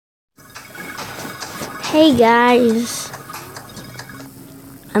Hey guys,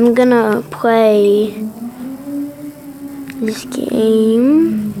 I'm gonna play this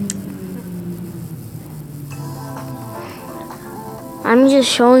game. I'm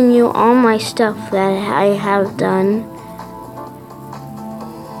just showing you all my stuff that I have done.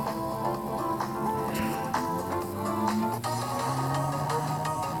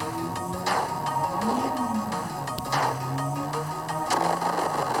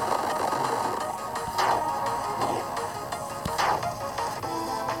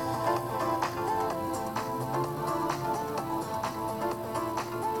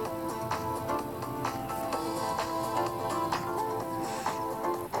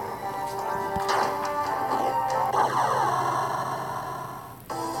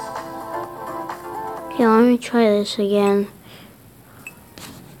 Okay, let me try this again.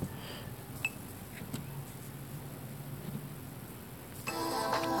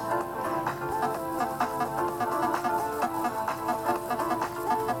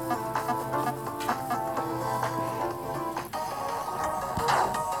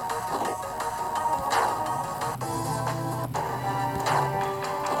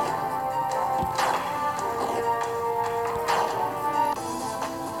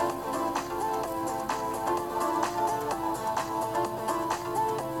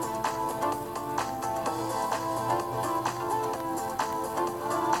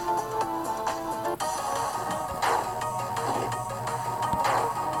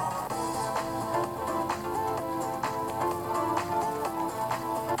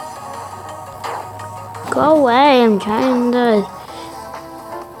 Go away, I'm trying to...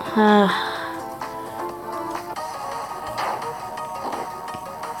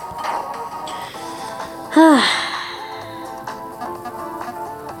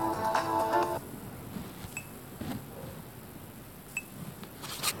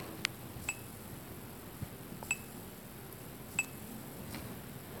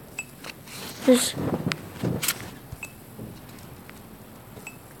 Just...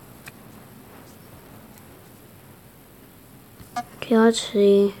 Okay, let's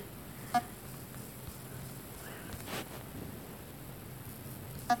see.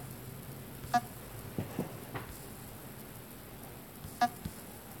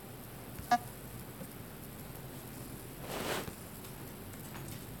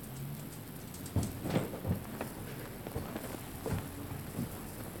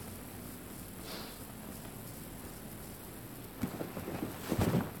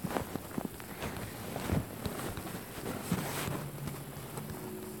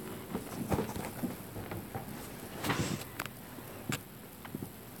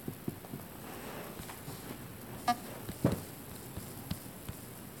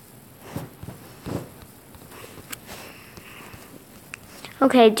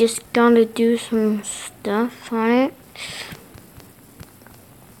 Okay, just gonna do some stuff on it.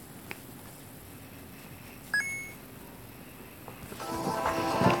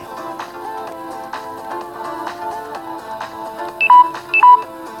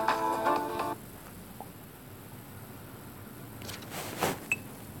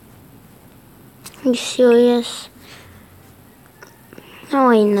 Are you serious?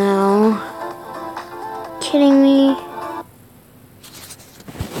 No, I know. Kidding me?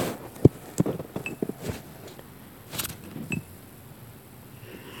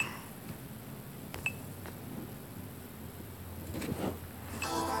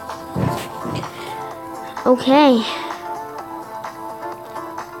 Okay.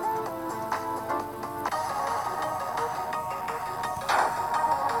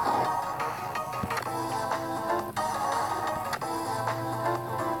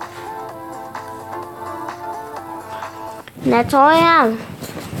 And that's all I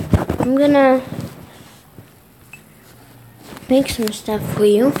have. I'm gonna make some stuff for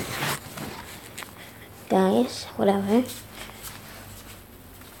you guys, whatever.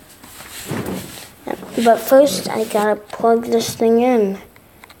 But first, I gotta plug this thing in.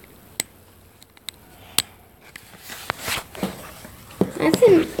 I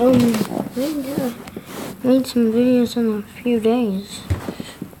haven't made some videos in a few days.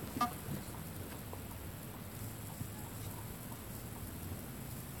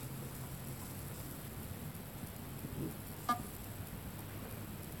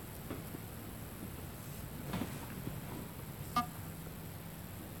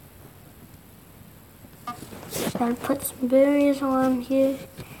 Gotta put some berries on here.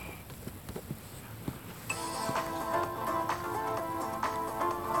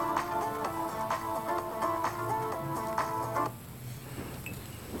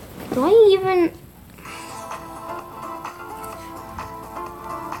 Do I even...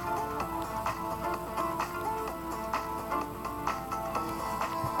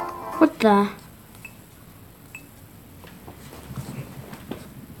 What the?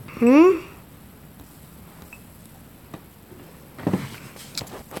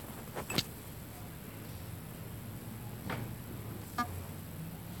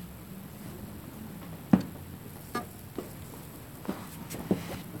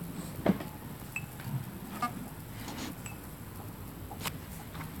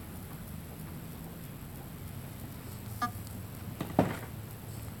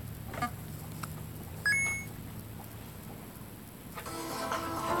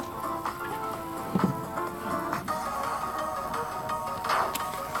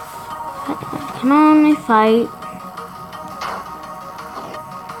 I can only fight.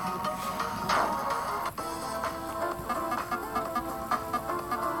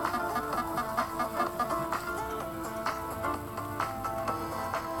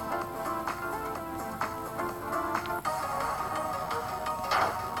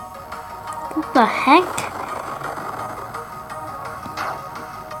 What the heck?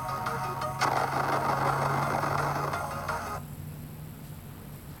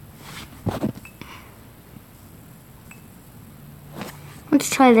 Let's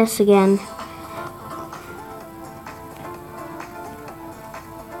try this again.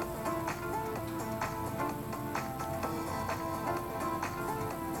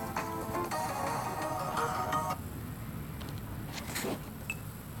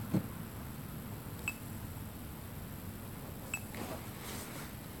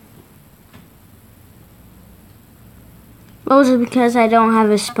 Mostly because I don't have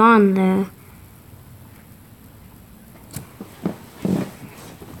a spawn there.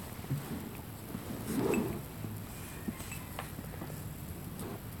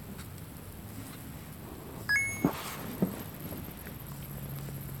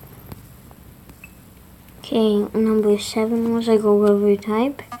 Okay, number 7 was I go over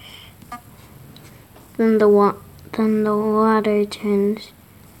type. Then the water turns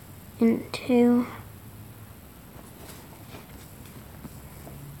into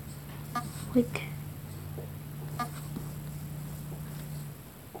like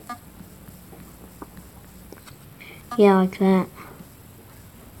like that.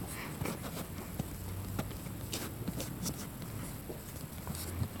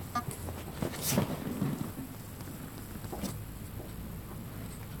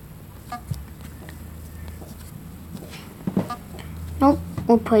 Nope,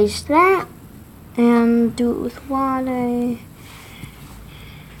 we'll place that and do it with water.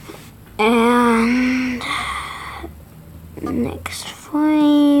 And next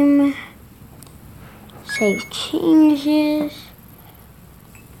frame, save changes.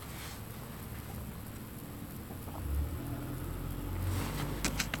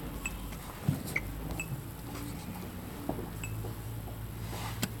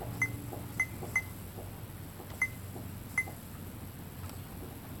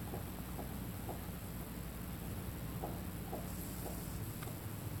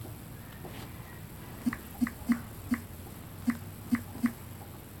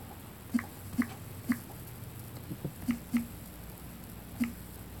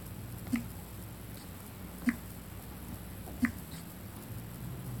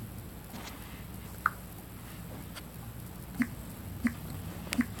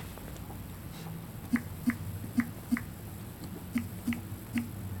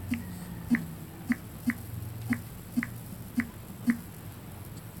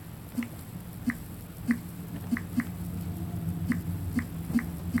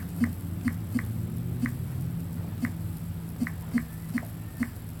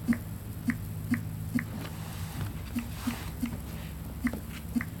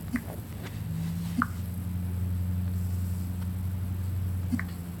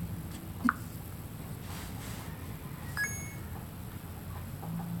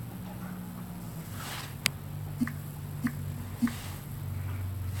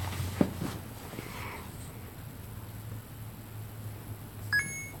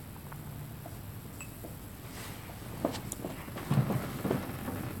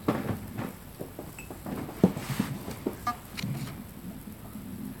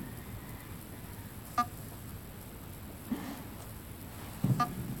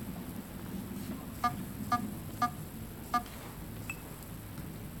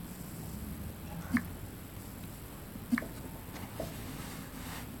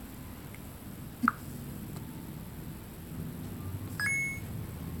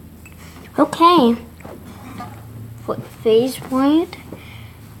 Okay, for phase point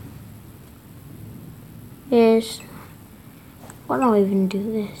is, why do I even do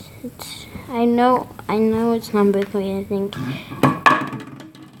this? I know it's number 3, I think.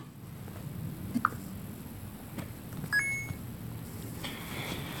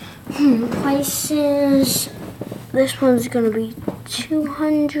 prices. This one's gonna be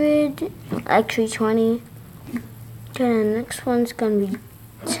 200, actually 20. Then the next one's gonna be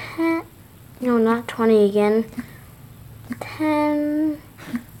 10. No, not 20 again. 10.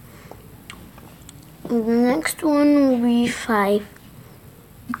 And the next one will be 5.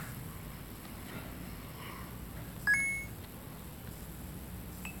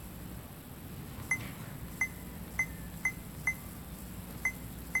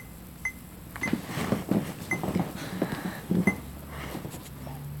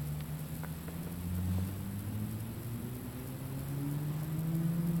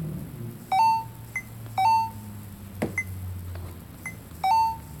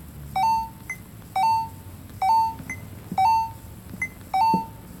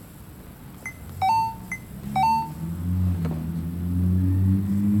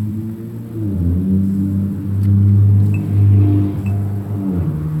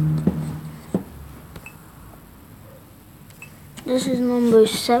 This is number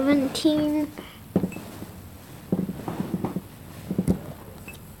 17.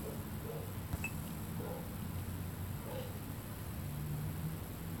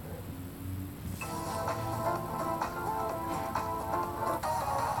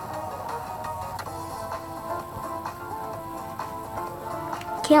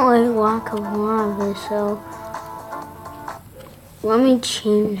 Can't really walk a lava, so let me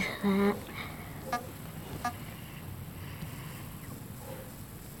change that.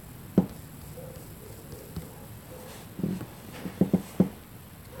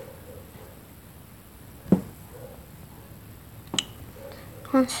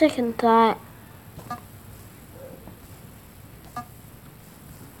 On second thought,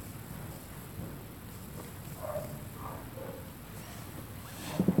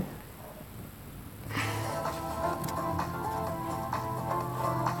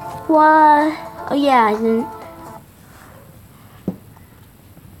 what? Oh yeah, I didn't.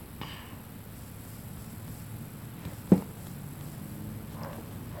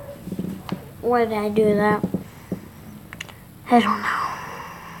 Why did I do that? I don't know.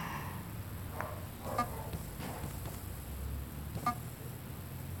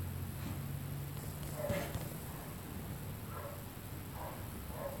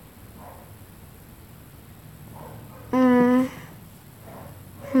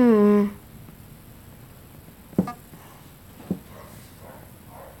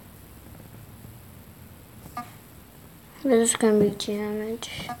 This is gonna be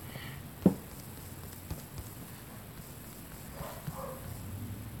damage.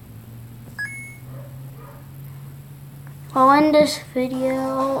 I'll end this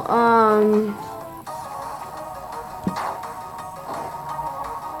video.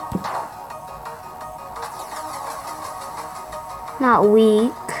 Not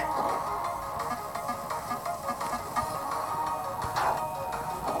weak.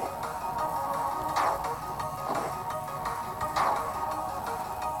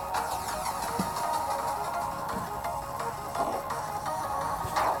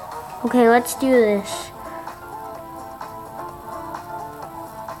 Okay, let's do this.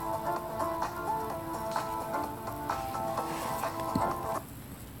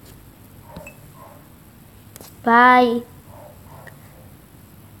 Bye.